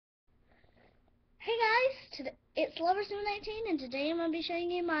Hey guys, it's Lover718 and today I'm going to be showing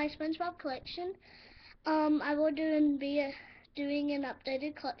you my SpongeBob collection. I will be doing an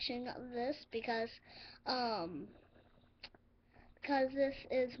updated collection of this um, because this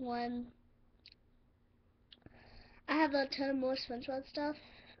is one, I have a ton of more SpongeBob stuff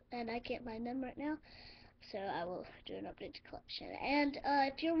and I can't find them right now. So I will do an updated collection. And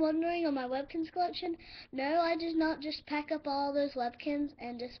if you're wondering on my Webkins collection, no, I did not just pack up all those Webkins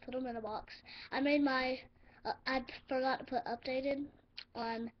and just put them in a box. I forgot to put updated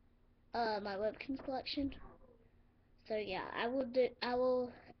on my Webkins collection. So yeah, I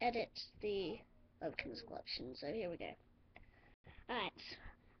will edit the Webkins collection. So here we go. Alright,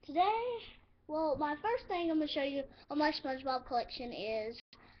 today, well, my first thing I'm going to show you on my SpongeBob collection is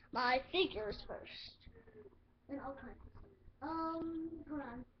my figures first. And all kinds. Hold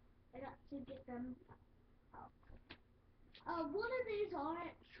on. I got to get them out. One of these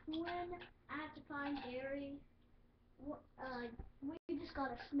aren't when I have to find Gary. We just got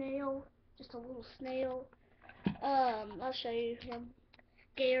a snail, just a little snail. I'll show you him.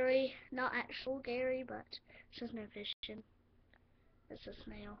 Gary, not actual Gary, but there's no fishing. It's a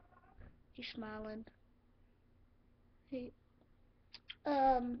snail. He's smiling. He,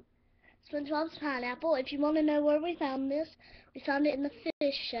 um, SpongeBob's pineapple. If you want to know where we found this, we found it in the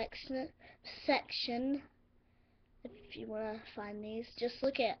fish section. If you want to find these, just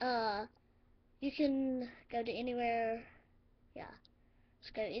look at, you can go to anywhere, yeah,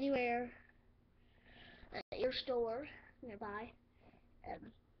 just go anywhere at your store nearby,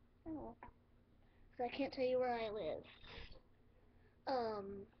 and, oh, because I can't tell you where I live.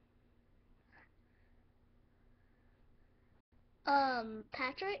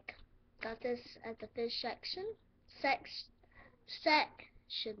 Patrick got this at the fish section,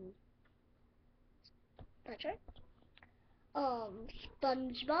 Patrick.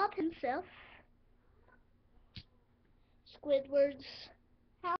 SpongeBob himself, Squidward's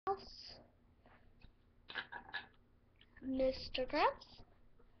house, Mr. Krabs,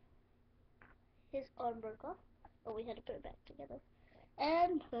 his arm broke off, but we had to put it back together,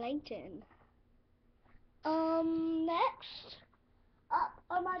 and Plankton. Next up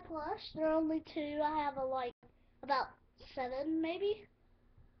on my plush, there are only two. I have about 7 maybe,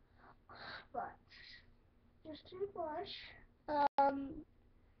 but just two plush.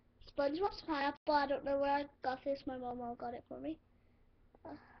 SpongeBob's pineapple. I don't know where I got this. My mama got it for me,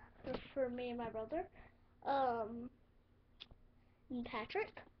 for me and my brother. And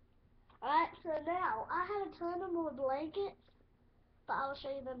Patrick. Alright, so now I have a ton of more blankets, but I'll show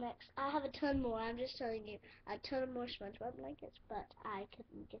you them next. I have a ton more. I'm just telling you, a ton of more SpongeBob blankets, but I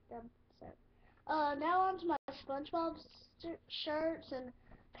couldn't get them. So, now on to my SpongeBob shirts and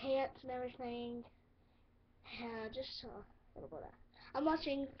pants and everything. Yeah, just a little bit of that. I'm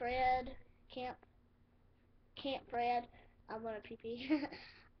watching Fred Camp Fred. I'm gonna pee pee.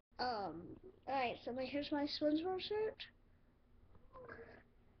 Alright, so here's my SpongeBob shirt.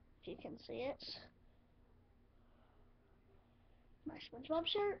 If you can see it. My SpongeBob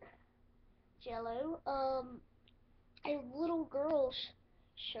shirt. It's yellow. A little girl's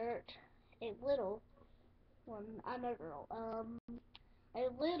shirt. A little one. I'm a girl. A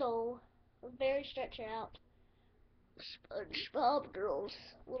little, very stretched out SpongeBob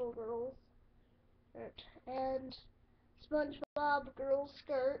little girls shirt. And SpongeBob girl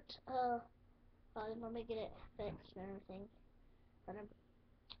skirt. Let me get it fixed and everything. But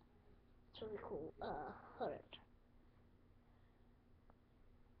it's really cool. Hold it.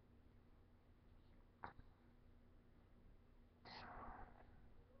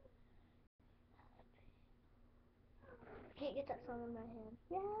 I can't get that song in my head.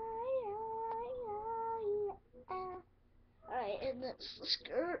 Yeah, yeah, yeah, yeah. Alright, and that's the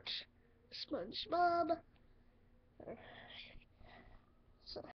skirt. SpongeBob.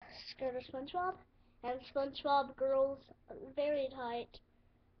 Skirt of SpongeBob. And SpongeBob girls very tight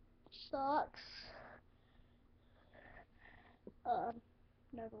socks.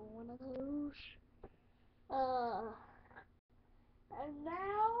 Another one of those. And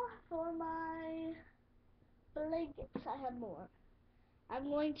now for my blankets. I have more. I'm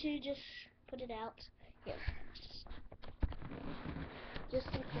going to just put it out here. Just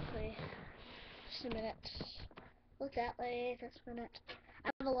quickly. Just a minute. Look that way. Just a minute. I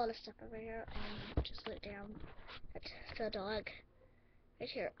have a lot of stuff over here. Just look down at the dog right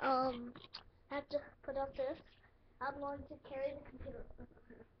here. I have to put up this. I'm going to carry the computer over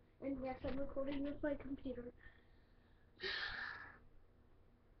here. And yes, I'm recording with my computer.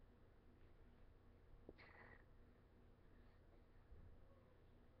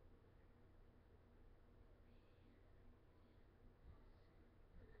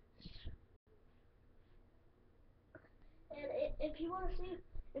 if you want to see,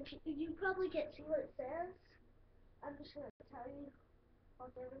 if you probably can't see what it says, I'm just gonna tell you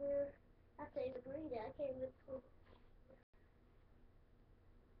what's over here. I have to even read it. I can't even see.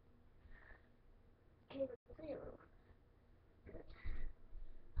 Can't even see it. Good.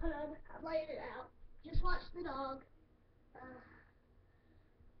 Hold on, I'm laying it out. Just watch the dog.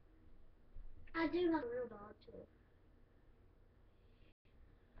 I do have a real dog too.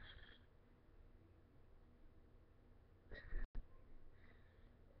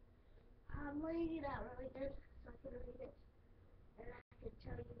 I'm laying it out really good so I can read it and I can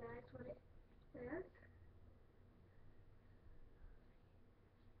tell you guys what it says.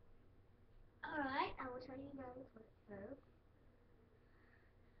 Alright, I will tell you guys what it says.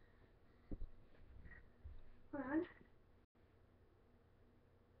 Hold on.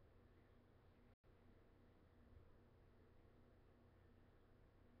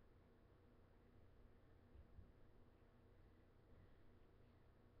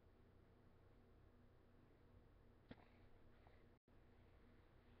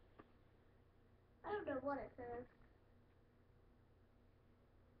 I don't know what it says.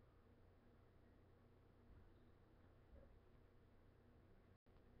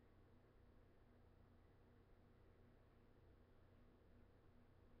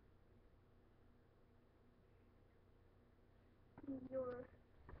 Your.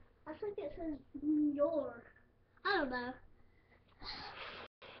 I think it says your. I don't know.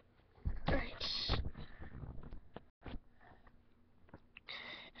 Right.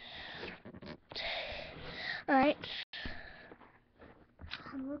 Alright.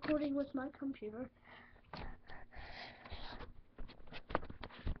 I'm recording with my computer.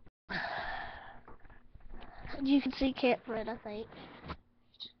 You can see cat bread, I think.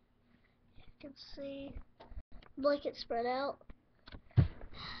 You can see blanket spread out.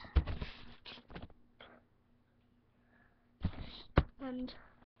 And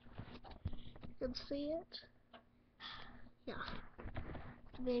you can see it. Yeah.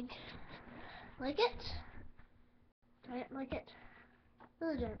 Big blanket. Giant blanket.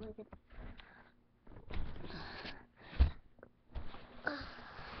 Really giant blanket.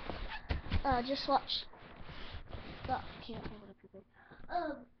 Just watch. Oh, can't hold it too big.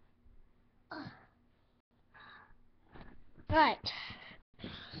 Right.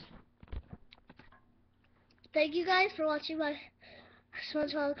 Thank you guys for watching my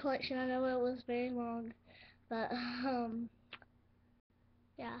SpongeBob collection. I know it was very long, but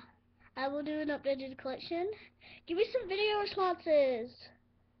yeah. I will do an updated collection. Give me some video responses.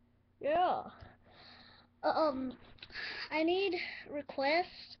 Yeah. I need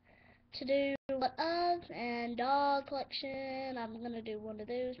requests to do what of and dog collection. I'm gonna do one of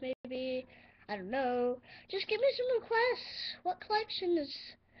those maybe. I don't know. Just give me some requests. What collections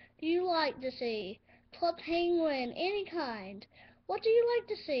do you like to see? Club Penguin, any kind. What do you like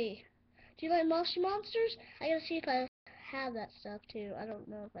to see? Do you like Mossy Monsters? I gotta see if I have that stuff too. I don't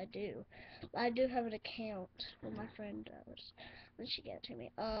know if I do. I do have an account. Well, my friend does. When she gave it to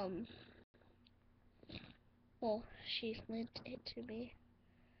me. Well, she lent it to me.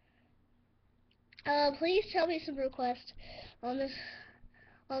 Please tell me some requests on this,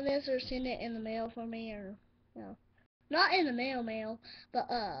 or send it in the mail for me, or no, not in the mail, but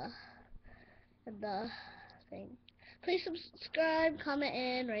in the thing. Please subscribe, comment,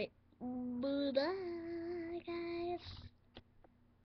 and rate. Bye, guys.